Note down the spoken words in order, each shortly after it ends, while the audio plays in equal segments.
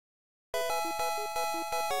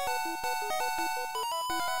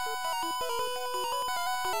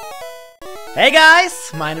Hey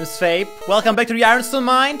guys, my name is Fabe. Welcome back to the Ironstone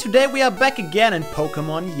Mine. Today we are back again in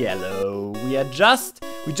Pokémon Yellow. We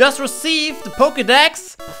just received the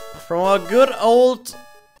Pokédex from our good old,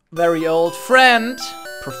 very old friend,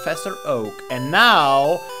 Professor Oak. And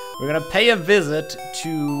now we're gonna pay a visit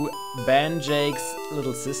to Jake's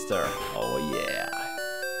little sister. Oh yeah.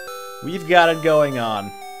 We've got it going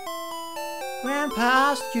on. Grandpa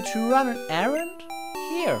asked you to run an errand?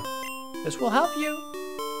 Here, this will help you.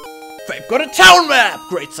 Fabe got a town map!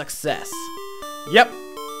 Great success. Yep.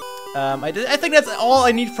 I think that's all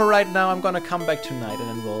I need for right now. I'm gonna come back tonight and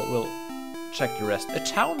then we'll check the rest. A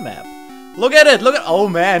town map. Look at it! Oh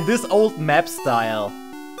man, this old map style.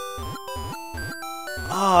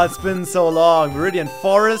 Oh, it's been so long. Viridian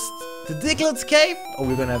Forest, the Diglett's Cave. Oh,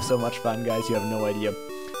 we're gonna have so much fun, guys. You have no idea.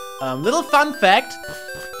 Little fun fact: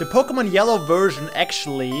 the Pokemon Yellow version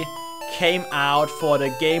actually came out for the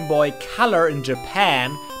Game Boy Color in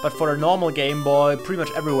Japan, but for the normal Game Boy pretty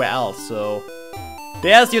much everywhere else. So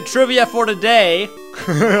there's your trivia for the day.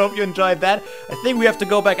 Hope you enjoyed that. I think we have to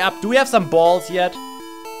go back up. Do we have some balls yet?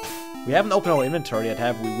 We haven't opened our inventory yet,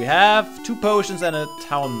 have we? We have 2 potions and a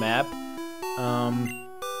town map.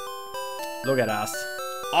 Look at us.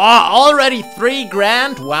 Oh, already 3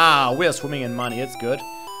 grand? Wow, we are swimming in money. It's good.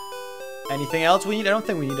 Anything else we need? I don't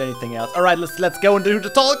think we need anything else. Alright, let's go into the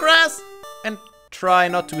tall grass and try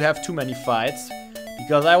not to have too many fights,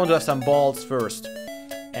 because I want to have some balls first.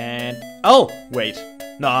 And oh, wait.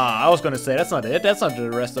 Nah, I was gonna say that's not it. That's not the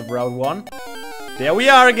rest of Route 1. There we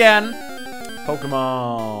are again.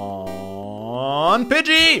 Pokemon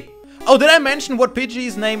Pidgey! Oh, did I mention what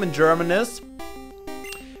Pidgey's name in German is?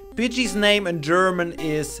 Pidgey's name in German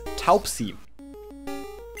is Taubsi.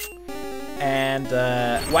 And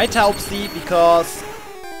why Taubsi? Because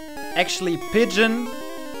actually pigeon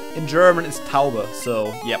in German is Taube.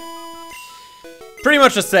 So, yep. Pretty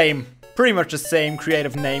much the same. Pretty much the same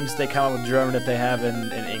creative names they come up with German that they have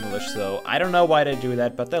in English. So, I don't know why they do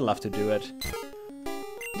that, but they love to do it.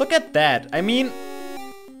 Look at that. I mean,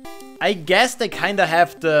 I guess they kind of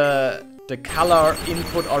have the color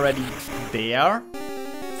input already there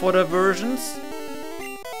for the versions.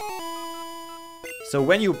 So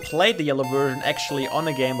when you played the yellow version actually on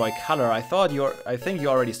a Game Boy Color, I think you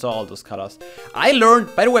already saw all those colors. I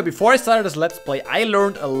learned, by the way, before I started this Let's Play, I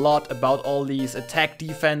learned a lot about all these attack,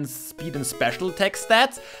 defense, speed, and special attack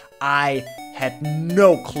stats. I had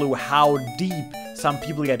no clue how deep some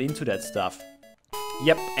people get into that stuff.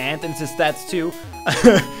 Yep, and into stats too.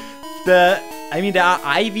 I mean, there are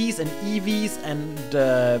IVs and EVs, and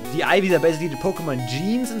the IVs are basically the Pokemon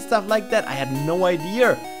genes and stuff like that. I had no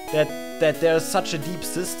idea that there's such a deep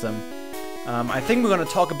system. I think we're gonna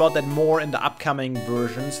talk about that more in the upcoming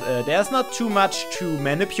versions. There's not too much to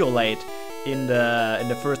manipulate in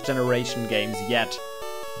the first generation games yet,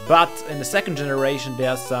 but in the second generation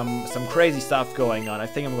there's some crazy stuff going on. I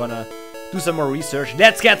think I'm gonna do some more research.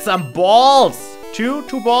 Let's get some balls. Two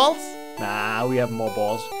balls? Nah, we have more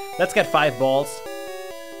balls. Let's get 5 balls.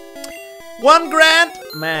 1 grand?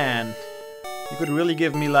 Man, you could really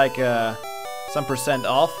give me like some %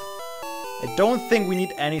 off. I don't think we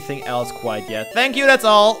need anything else quite yet. Thank you, that's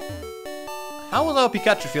all. How is our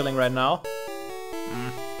Pikachu feeling right now?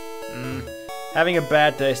 Having a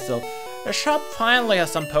bad day still. The shop finally has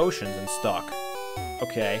some potions in stock.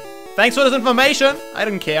 Okay. Thanks for this information. I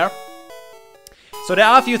didn't care. So there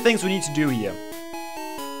are a few things we need to do here.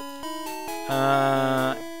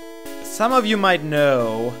 Some of you might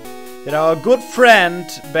know that our good friend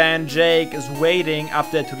Jake is waiting up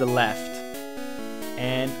there to the left.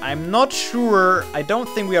 And I'm not sure, I don't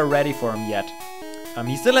think we are ready for him yet.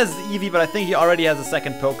 He still has his Eevee, but I think he already has a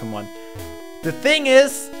second Pokemon. The thing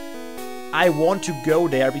is, I want to go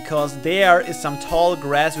there because there is some tall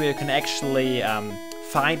grass where you can actually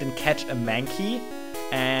find and catch a Mankey.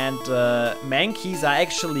 And Mankeys are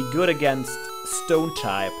actually good against Stone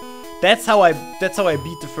type. That's how I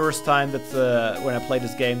beat the first time. That's when I played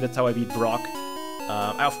this game. That's how I beat Brock.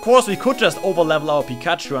 Of course, we could just overlevel our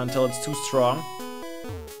Pikachu until it's too strong.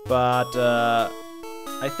 But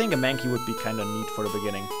I think a Mankey would be kind of neat for the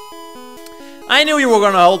beginning. I knew you were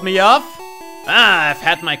gonna hold me off. Ah, I've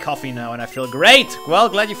had my coffee now and I feel great. Well,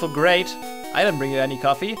 glad you feel great. I didn't bring you any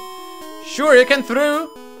coffee. Sure, you can through.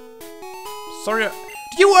 Sorry,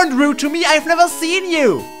 you weren't rude to me. I've never seen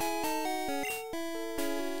you.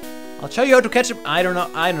 I'll show you how to catch him. I don't know.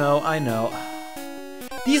 I know.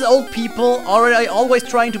 These old people are always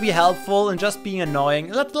trying to be helpful and just being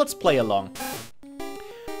annoying. Let's play along.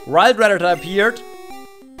 Wild Rattata appeared.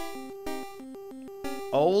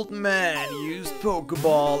 Old man used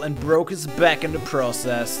Pokeball and broke his back in the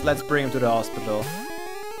process. Let's bring him to the hospital.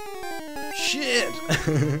 Shit!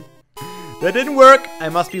 That didn't work. I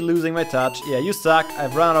must be losing my touch. Yeah, you suck.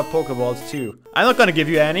 I've run out of Pokeballs too. I'm not gonna give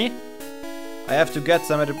you any. I have to get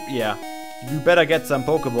some at the... Yeah. You better get some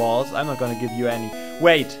Pokeballs. I'm not gonna give you any.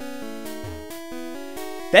 Wait.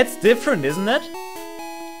 That's different, isn't it?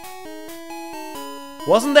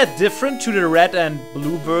 Wasn't that different to the red and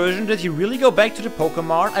blue version? Did he really go back to the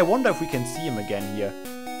Pokemon? I wonder if we can see him again here.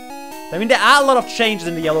 I mean, there are a lot of changes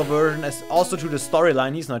in the yellow version, as also to the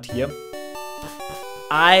storyline. He's not here.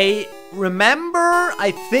 I remember,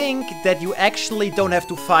 I think, that you actually don't have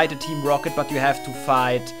to fight a Team Rocket, but you have to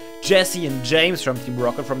fight Jesse and James from Team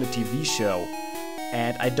Rocket from the TV show.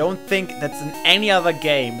 And I don't think that's in any other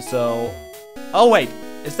game, so... Oh wait,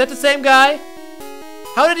 is that the same guy?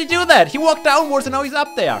 How did he do that? He walked downwards and now he's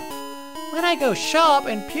up there. When I go shop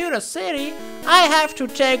in Pewter City, I have to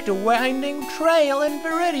take the winding trail in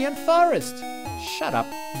Viridian Forest. Shut up,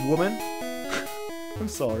 woman. I'm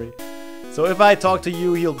sorry. So if I talk to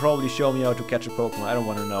you, he'll probably show me how to catch a Pokemon. I don't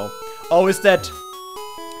want to know. Oh, is that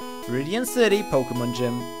Viridian City Pokemon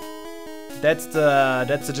Gym? That's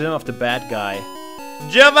the gym of the bad guy.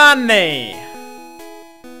 Giovanni!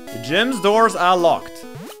 The gym's doors are locked.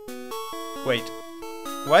 Wait.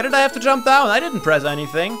 Why did I have to jump down? I didn't press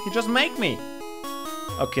anything. He just made me.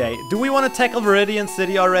 Okay, do we want to tackle Viridian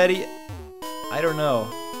City already? I don't know.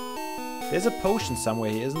 There's a potion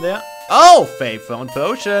somewhere here, isn't there? Oh, Fabe found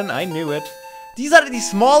potion. I knew it. These are these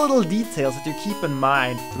small little details that you keep in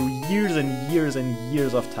mind through years and years and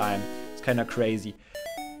years of time. It's kind of crazy.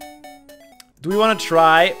 Do we want to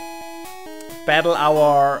try battle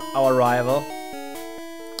our rival?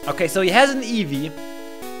 Okay, so he has an Eevee,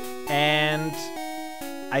 and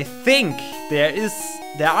I think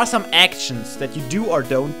there are some actions that you do or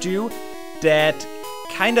don't do that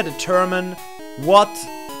kind of determine what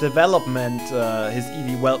development his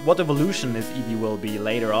Eevee, well, what evolution his Eevee will be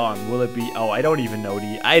later on. Will it be? Oh, I don't even know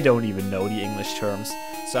the English terms,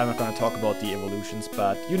 so I'm not gonna talk about the evolutions.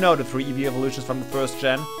 But you know the 3 Eevee evolutions from the first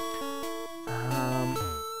gen.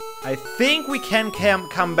 I think we can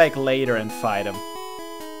come back later and fight him.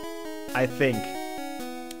 I think.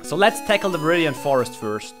 So let's tackle the Viridian Forest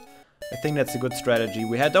first. I think that's a good strategy.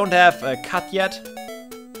 We don't have a cut yet.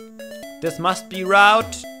 This must be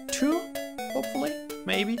Route 2, hopefully,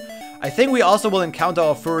 maybe. I think we also will encounter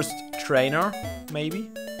our first trainer,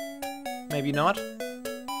 maybe. Maybe not.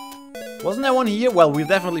 Wasn't there one here? Well, we'll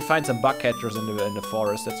definitely find some bug catchers in the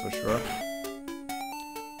forest, that's for sure.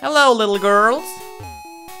 Hello, little girls.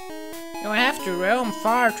 You have to roam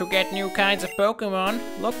far to get new kinds of Pokemon.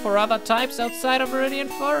 Look for other types outside of Viridian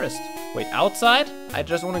Forest. Wait, outside? I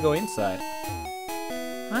just want to go inside.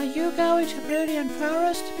 Are you going to Viridian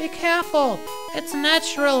Forest? Be careful. It's a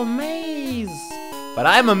natural maze. But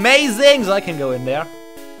I'm amazing, so I can go in there.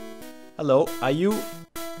 Hello, are you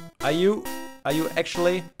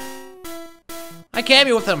actually? I came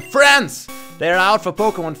here with some friends. They're out for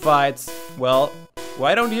Pokemon fights. Well,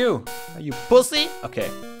 why don't you? Are you pussy?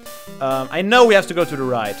 Okay. I know we have to go to the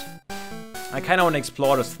right. I kind of want to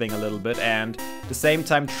explore this thing a little bit and at the same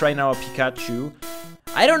time train our Pikachu.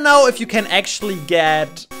 I don't know if you can actually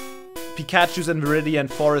get Pikachus in Viridian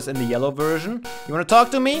Forest in the yellow version. You want to talk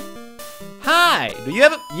to me? Hi, do you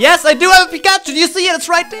have a... Yes, I do have a Pikachu. Do you see it? It's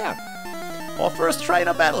right there. Our first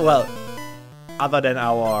trainer battle. Well, other than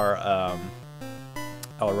our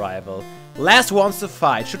rival. Last wants to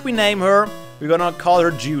fight. Should we name her? We're gonna call her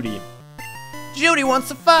Judy. Judy wants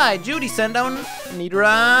to fight. Judy sent down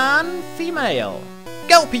Nidoran female.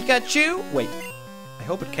 Go, Pikachu! Wait, I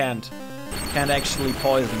hope it can't actually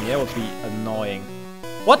poison me. That would be annoying.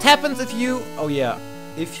 What happens if you... Oh yeah,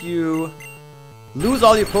 if you lose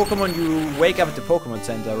all your Pokemon, you wake up at the Pokemon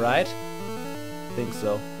Center, right? I think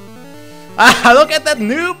so. Ah, look at that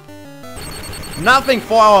noob! Nothing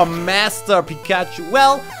for our master Pikachu.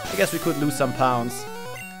 Well, I guess we could lose some pounds.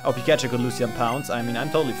 Oh, Pikachu could lose some pounds. I mean, I'm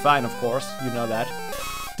totally fine, of course. You know that.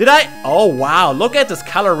 Did I? Oh, wow. Look at this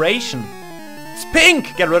coloration. It's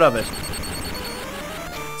pink. Get rid of it.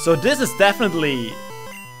 So this is definitely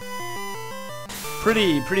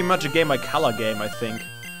pretty much a Game Boy Color game, I think.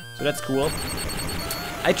 So that's cool.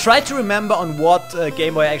 I tried to remember on what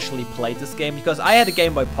Game Boy I actually played this game, because I had a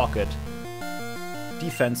Game Boy Pocket.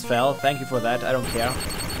 Defense fell. Thank you for that. I don't care.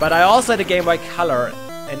 But I also had a Game Boy Color.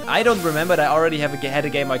 And I don't remember that I already had a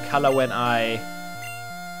Game Boy Color when I...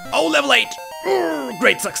 Oh, level 8!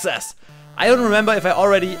 Great success! I don't remember if I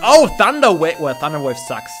already... Oh, Thunder Wave! Well, Thunder Wave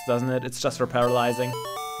sucks, doesn't it? It's just for paralyzing.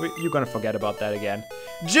 You're gonna forget about that again.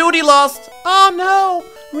 Judy lost! Oh no!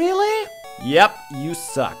 Really? Yep, you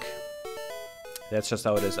suck. That's just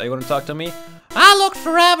how it is. Are you gonna talk to me? I looked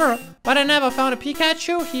forever, but I never found a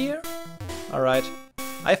Pikachu here. Alright.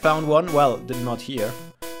 I found one. Well, did not here.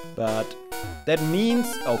 But that means...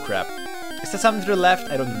 Oh crap. Is there something to the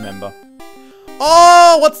left? I don't remember.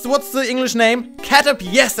 Oh, what's the English name? Caterpie.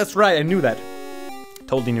 Yes, that's right. I knew that.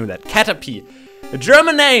 Totally knew that. Caterpie. The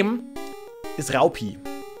German name is Raupi.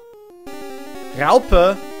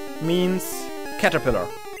 Raupe means caterpillar.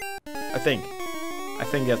 I think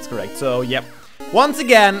that's correct. So, yep. Once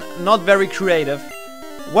again, not very creative.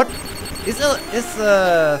 What is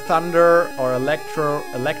thunder or electro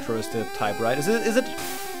is the type, right? Is it?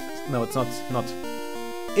 No, it's not.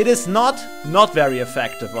 It is not very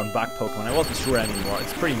effective on bug Pokemon. I wasn't sure anymore.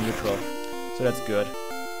 It's pretty neutral, so that's good.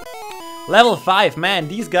 Level 5, man.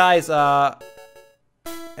 These guys are.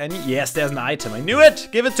 Yes, there's an item. I knew it.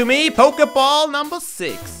 Give it to me. Pokeball number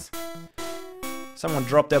 6. Someone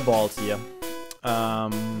dropped their balls here.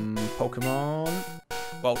 Pokemon.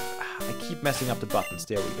 Well, I keep messing up the buttons.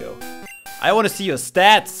 There we go. I want to see your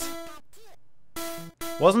stats.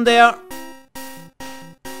 Wasn't there?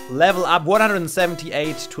 Level up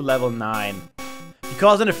 178 to level 9.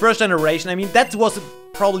 Because in the first generation, I mean, that was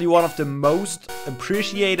probably one of the most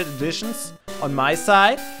appreciated additions on my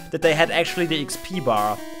side. That they had actually the XP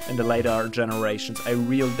bar in the later generations.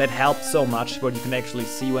 That helped so much. What you can actually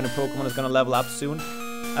see when a Pokemon is gonna level up soon.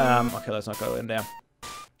 Okay, let's not go in there.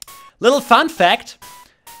 Little fun fact.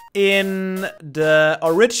 In the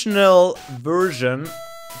original version,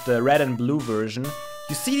 the red and blue version,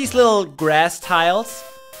 you see these little grass tiles?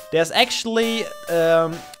 There's actually,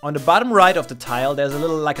 on the bottom right of the tile, there's a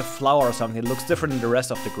little, like a flower or something. It looks different than the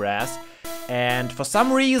rest of the grass. And for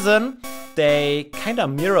some reason, they kind of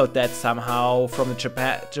mirrored that somehow from the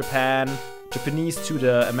Japanese to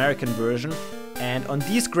the American version. And on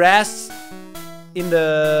these grass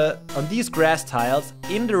tiles,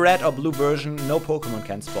 in the red or blue version, no Pokemon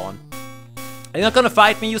can spawn. Are you not gonna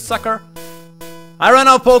fight me, you sucker? I run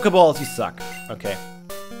out of Pokeballs, you suck. Okay.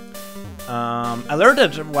 I learned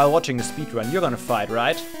it while watching the speedrun. You're gonna fight,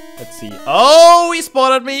 right? Let's see. Oh, he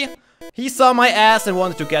spotted me! He saw my ass and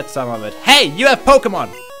wanted to get some of it. Hey, you have Pokemon!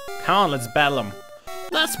 Come on, let's battle them.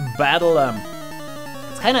 Let's battle them.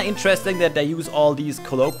 It's kind of interesting that they use all these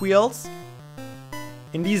colloquials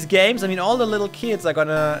in these games. I mean, all the little kids are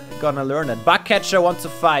gonna learn it. Bugcatcher wants to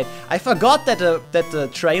fight. I forgot that the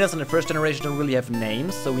trainers in the first generation don't really have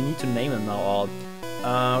names, so we need to name them now all.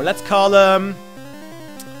 Let's call them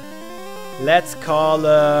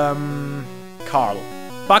Carl.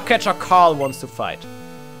 Bugcatcher Carl wants to fight.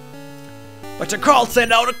 But your Carl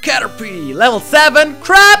sent out a Caterpie! Level 7!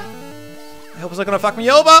 Crap! I hope it's not gonna fuck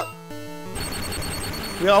me over!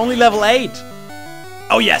 We are only level 8!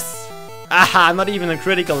 Oh yes! Aha, not even a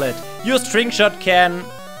critical hit. Your string shot can...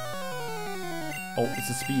 Oh, it's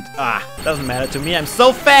a speed. Ah, doesn't matter to me, I'm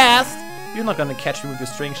so fast! You're not gonna catch me with your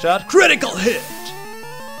string shot. Critical hit!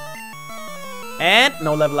 And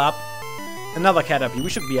no level up. Another Caterpie, we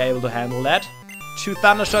should be able to handle that. 2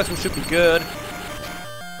 Thunder Shocks, we should be good.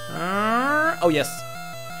 Oh yes.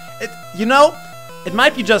 You know, it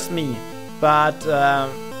might be just me, but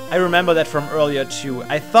I remember that from earlier too.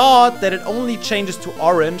 I thought that it only changes to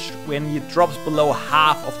orange when it drops below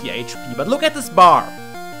half of the HP. But look at this bar.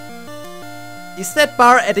 Is that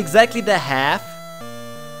bar at exactly the half?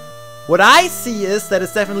 What I see is that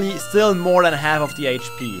it's definitely still more than half of the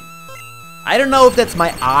HP. I don't know if that's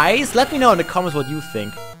my eyes. Let me know in the comments what you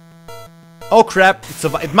think. Oh crap,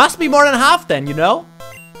 it must be more than half then, you know?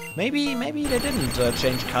 Maybe they didn't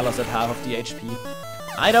change colors at half of the HP.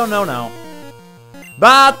 I don't know now.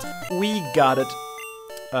 But we got it.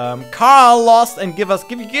 Carl lost and give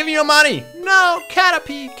me your money. No,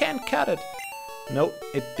 Caterpie can't cut it. Nope,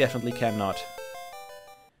 it definitely cannot.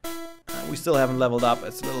 We still haven't leveled up.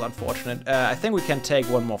 It's a little unfortunate. I think we can take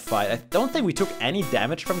one more fight. I don't think we took any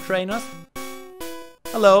damage from trainers.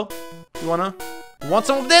 Hello, you want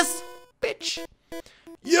some of this, bitch?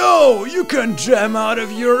 Yo, you can jam out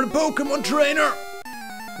of your Pokemon trainer!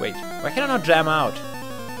 Wait, why can I not jam out?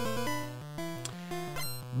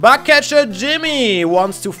 Bugcatcher Jimmy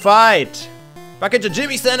wants to fight! Bugcatcher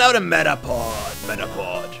Jimmy sent out a Metapod.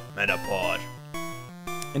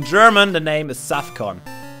 In German, the name is Safcon.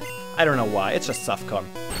 I don't know why, it's just Safcon.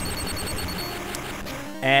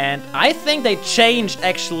 And I think they changed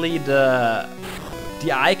actually the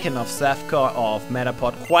icon of Safcon, of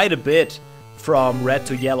Metapod, quite a bit. From red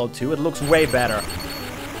to yellow too. It looks way better.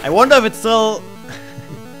 I wonder if it's still...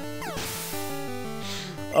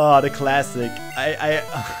 Oh, the classic.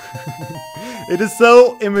 It is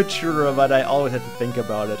so immature, but I always have to think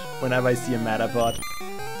about it whenever I see a Metapod.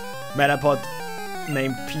 Metapod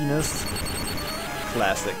named Penis.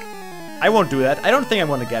 Classic. I won't do that. I don't think I'm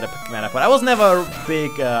gonna get a Metapod. I was never a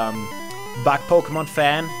big bug Pokemon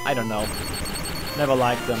fan. I don't know. Never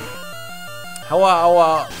liked them.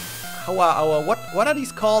 what are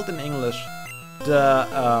these called in English?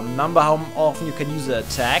 The number how often you can use an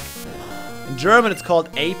attack. In German it's called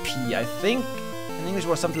AP. I think in English it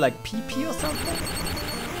was something like PP or something.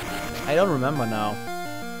 I don't remember now.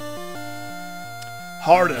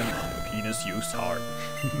 Harden. Penis used hard.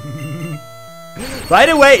 By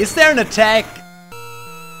the way, is there an attack?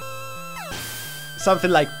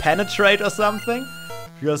 Something like penetrate or something?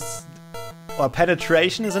 Because... Or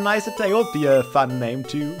penetration is a nice attack. It would be a fun name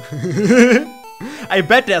too. I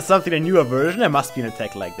bet there's something in a newer version. There must be an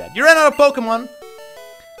attack like that. You ran out of Pokemon.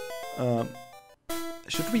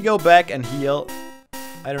 Should we go back and heal?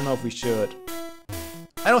 I don't know if we should.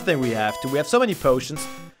 I don't think we have to. We have so many potions.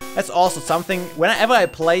 That's also something. Whenever I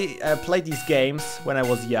played these games when I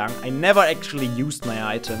was young, I never actually used my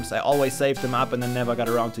items. I always saved them up and then never got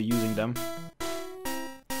around to using them.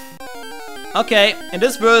 Okay, in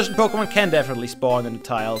this version, Pokemon can definitely spawn in the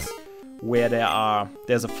tiles where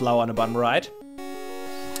there's a flower on the bottom right.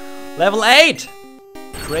 Level 8!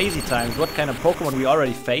 Crazy times, what kind of Pokemon we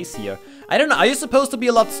already face here. I don't know, are you supposed to be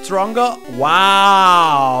a lot stronger?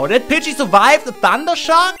 Wow, did Pidgey survive the Thunder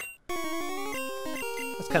Shock?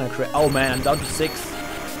 That's kind of crazy. Oh man, I'm down to 6.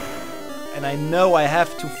 And I know I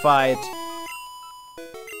have to fight...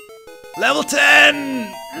 Level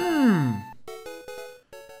 10!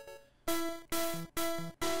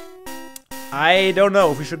 I don't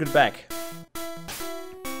know if we should get back.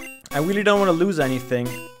 I really don't want to lose anything.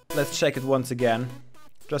 Let's check it once again.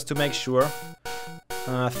 Just to make sure.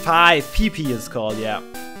 5. PP is called, yeah.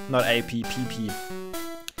 Not AP, PP.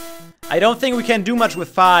 I don't think we can do much with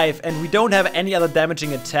 5. And we don't have any other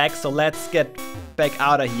damaging attacks. So let's get back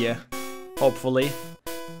out of here. Hopefully.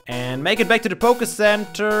 And make it back to the Poké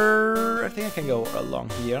Center. I think I can go along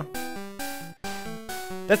here.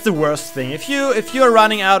 That's the worst thing. If you're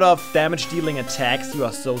running out of damage dealing attacks, you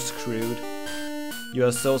are so screwed. You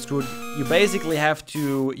are so screwed. You basically have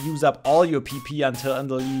to use up all your PP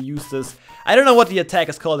until you use this. I don't know what the attack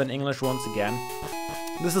is called in English once again.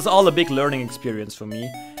 This is all a big learning experience for me.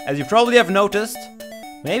 As you probably have noticed,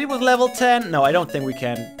 maybe with level 10? No, I don't think we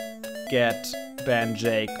can get Ben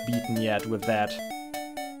Jake beaten yet with that.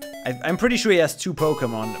 I'm pretty sure he has 2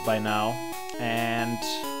 Pokemon by now. And...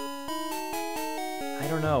 I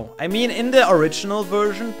don't know. I mean, in the original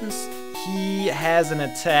versions, he has an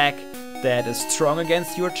attack that is strong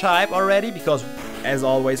against your type already, because, as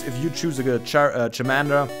always, if you choose a good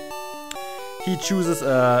Charmander, he chooses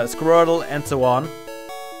a Squirtle, and so on.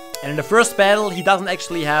 And in the first battle, he doesn't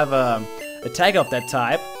actually have an attack of that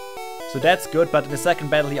type, so that's good, but in the second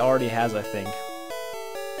battle, he already has, I think.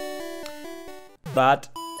 But,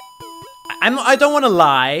 I don't want to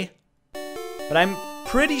lie, but I'm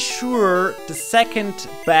pretty sure the second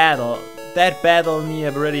battle, that battle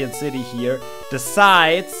near Viridian City here,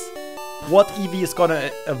 decides what Eevee is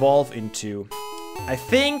gonna evolve into. I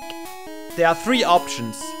think there are 3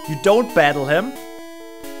 options. You don't battle him,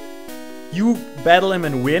 you battle him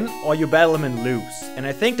and win, or you battle him and lose. And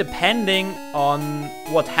I think depending on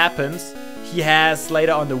what happens, he has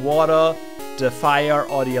later on the water, the fire,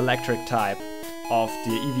 or the electric type of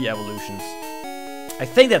the Eevee evolutions. I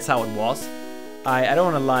think that's how it was. I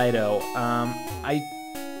don't want to lie though. I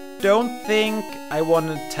don't think I want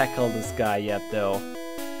to tackle this guy yet though.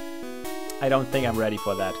 I don't think I'm ready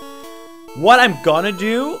for that. What I'm gonna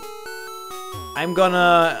do, I'm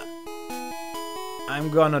gonna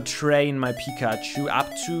train my Pikachu up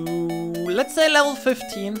to, let's say, level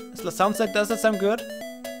 15. Does that sound good?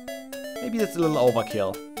 Maybe that's a little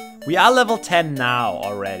overkill. We are level 10 now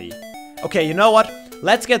already. Okay, you know what?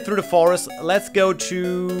 Let's get through the forest. Let's go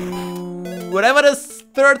to whatever this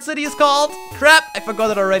 3rd city is called. Crap, I forgot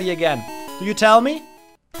it already again. Do you tell me?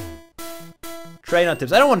 Trainer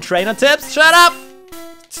tips. I don't want trainer tips. Shut up!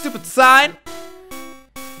 Stupid sign.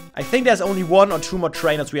 I think there's only 1 or 2 more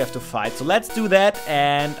trainers we have to fight. So let's do that.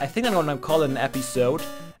 And I think I'm gonna call it an episode.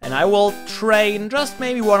 And I will train just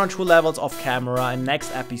maybe 1 or 2 levels off camera. And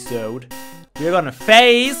next episode, we're gonna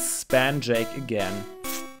face Banjake again.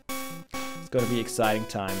 It's gonna be exciting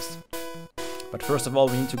times. But first of all,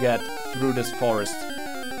 we need to get through this forest.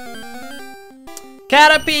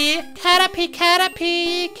 Caterpie! Caterpie,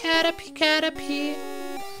 Caterpie, Caterpie, Caterpie.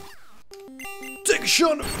 Take a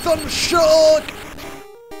shot of Thunder Shock!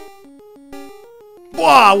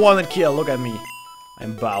 Wow, 1 kill, look at me.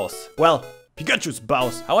 I'm Bows. Well, Pikachu's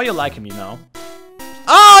Bows. How are you liking me now?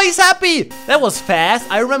 Oh, he's happy! That was fast.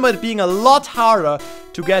 I remember it being a lot harder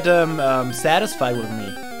to get him satisfied with me.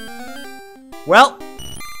 Well,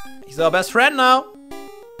 he's our best friend now.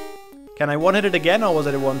 Can I one-hit it again, or was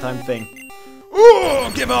it a one-time thing? Ooh,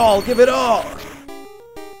 give it all, give it all!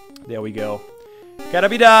 There we go.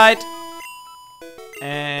 Caterpie died.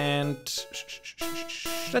 And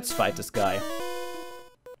let's fight this guy.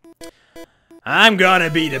 I'm gonna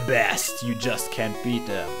be the best. You just can't beat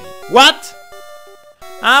them. What?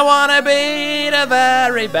 I wanna be the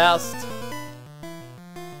very best.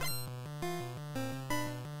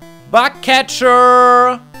 Bug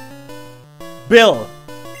catcher. Bill.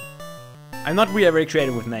 I'm not really very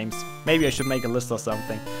creative with names. Maybe I should make a list or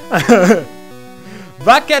something.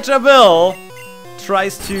 Bug catcher Bill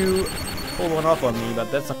tries to pull one off on me,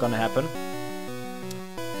 but that's not gonna happen.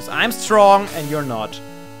 Because I'm strong and you're not.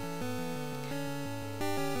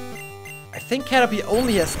 I think Caterpie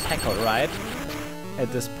only has tackle, right?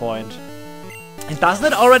 At this point. And doesn't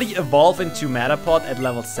it already evolve into Metapod at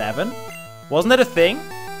level 7? Wasn't that a thing?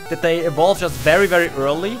 Did they evolve just very, very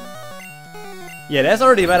early? Yeah, there's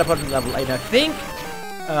already Metapod at level 8. I think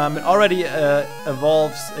it already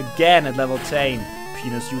evolves again at level 10.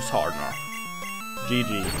 Penis use hardener.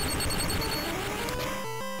 GG.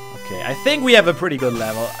 Okay, I think we have a pretty good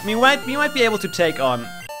level. I mean, we might be able to take on...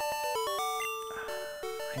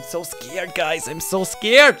 I'm so scared, guys. I'm so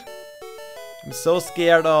scared. I'm so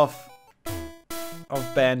scared of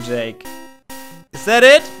Banjake. Is that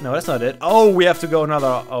it? No, that's not it. Oh, we have to go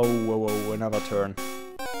another... Oh, whoa, another turn.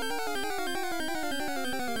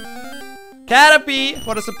 Caterpie!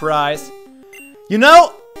 What a surprise. You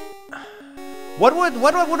know... What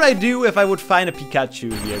would I do if I would find a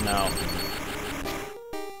Pikachu here now?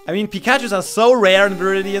 I mean, Pikachus are so rare in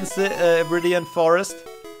Viridian Forest.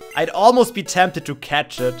 I'd almost be tempted to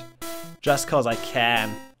catch it. Just cause I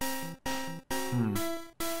can.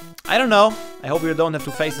 I don't know. I hope we don't have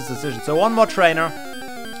to face this decision. So one more trainer.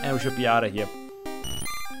 And we should be out of here.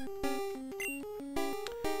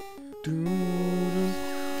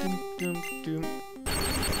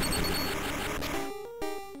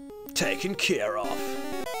 Taken care of.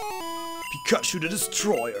 Pikachu the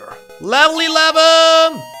Destroyer. Level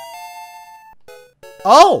 11!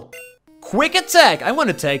 Oh! Quick attack! I want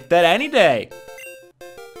to take that any day.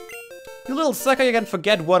 You little sucker, you can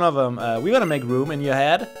forget one of them. We're gonna make room in your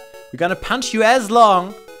head. We're gonna punch you as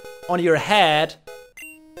long on your head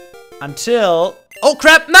until... Oh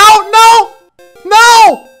crap! No! No!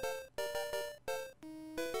 No!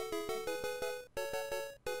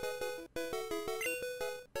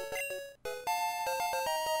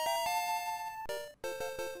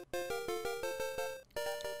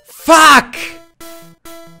 Fuck!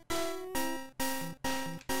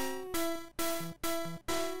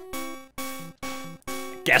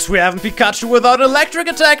 Guess we have a Pikachu without electric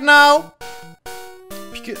attack now!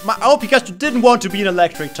 Oh, Pikachu didn't want to be an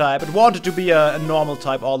electric type. It wanted to be a normal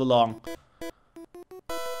type all along.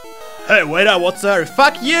 Hey, wait up, what's that?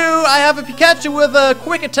 Fuck you! I have a Pikachu with a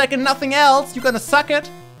quick attack and nothing else. You gonna suck it?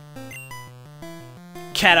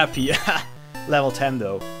 Caterpie. Level 10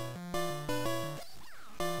 though.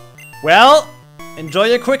 Well, enjoy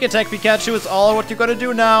your quick attack, Pikachu. It's all what you're gonna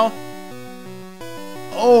do now.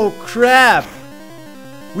 Oh, crap.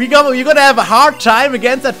 You're gonna have a hard time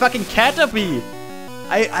against that fucking Caterpie.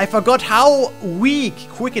 I forgot how weak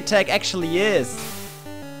quick attack actually is.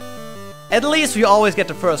 At least we always get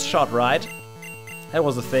the first shot, right? That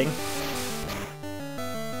was a thing.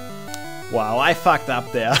 Wow, I fucked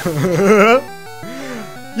up there.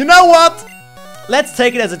 You know what? Let's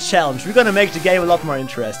take it as a challenge. We're gonna make the game a lot more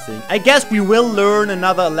interesting. I guess we will learn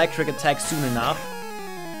another electric attack soon enough.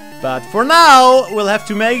 But for now, we'll have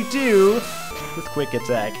to make do with quick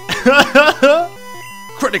attack.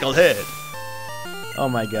 Critical hit. Oh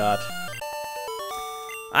my god.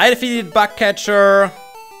 I defeated Bugcatcher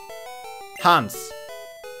Hans.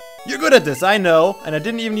 You're good at this, I know. And I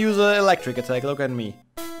didn't even use an electric attack. Look at me.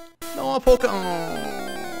 No Pokemon.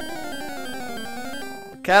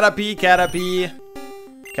 Caterpie, Caterpie,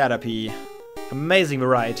 Caterpie. Amazing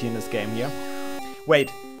variety in this game here.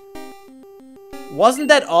 Wait. Wasn't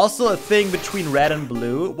that also a thing between red and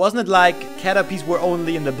blue? Wasn't it like Caterpies were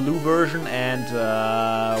only in the blue version and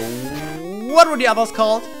what were the others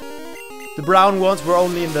called? The brown ones were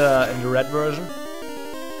only in the red version?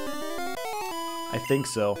 I think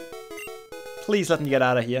so. Please let me get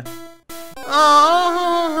out of here.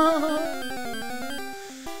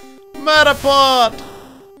 Metapod!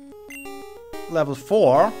 Level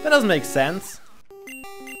 4? That doesn't make sense.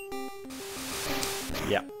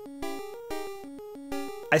 Yeah.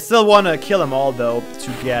 I still want to kill them all though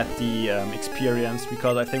to get the experience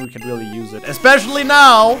because I think we can really use it. Especially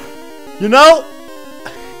now! You know?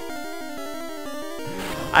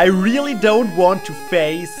 I really don't want to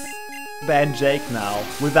face Banjake now.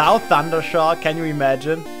 Without Thundershock, can you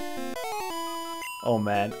imagine? Oh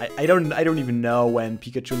man, I don't even know when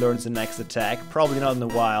Pikachu learns the next attack. Probably not in a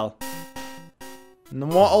while. No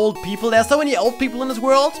more old people. There's so many old people in this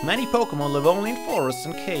world. Many Pokemon live only in forests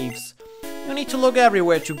and caves. You need to look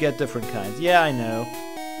everywhere to get different kinds. Yeah, I know.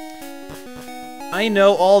 I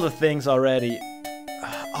know all the things already.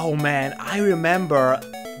 Oh man, I remember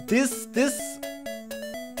this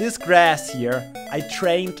grass here. I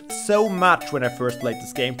trained so much when I first played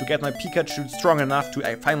this game to get my Pikachu strong enough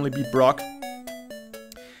to finally beat Brock.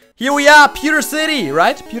 Here we are, Pewter City,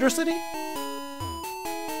 right? Pewter City?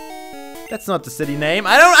 That's not the city name.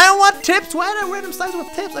 I don't want tips. Why are there random signs with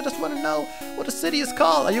tips? I just want to know what the city is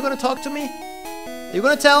called. Are you gonna talk to me? Are you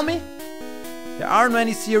gonna tell me? There aren't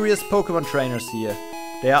many serious Pokemon trainers here.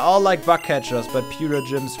 They are all like bug catchers, but Pewter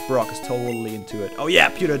Gym's Brock is totally into it. Oh yeah,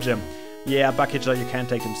 Pewter Gym. Yeah, bug catcher, you can't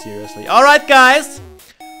take them seriously. Alright guys,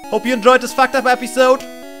 hope you enjoyed this fucked up episode.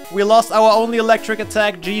 We lost our only electric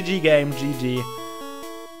attack. GG game, GG.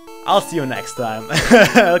 I'll see you next time.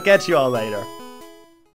 I'll catch you all later.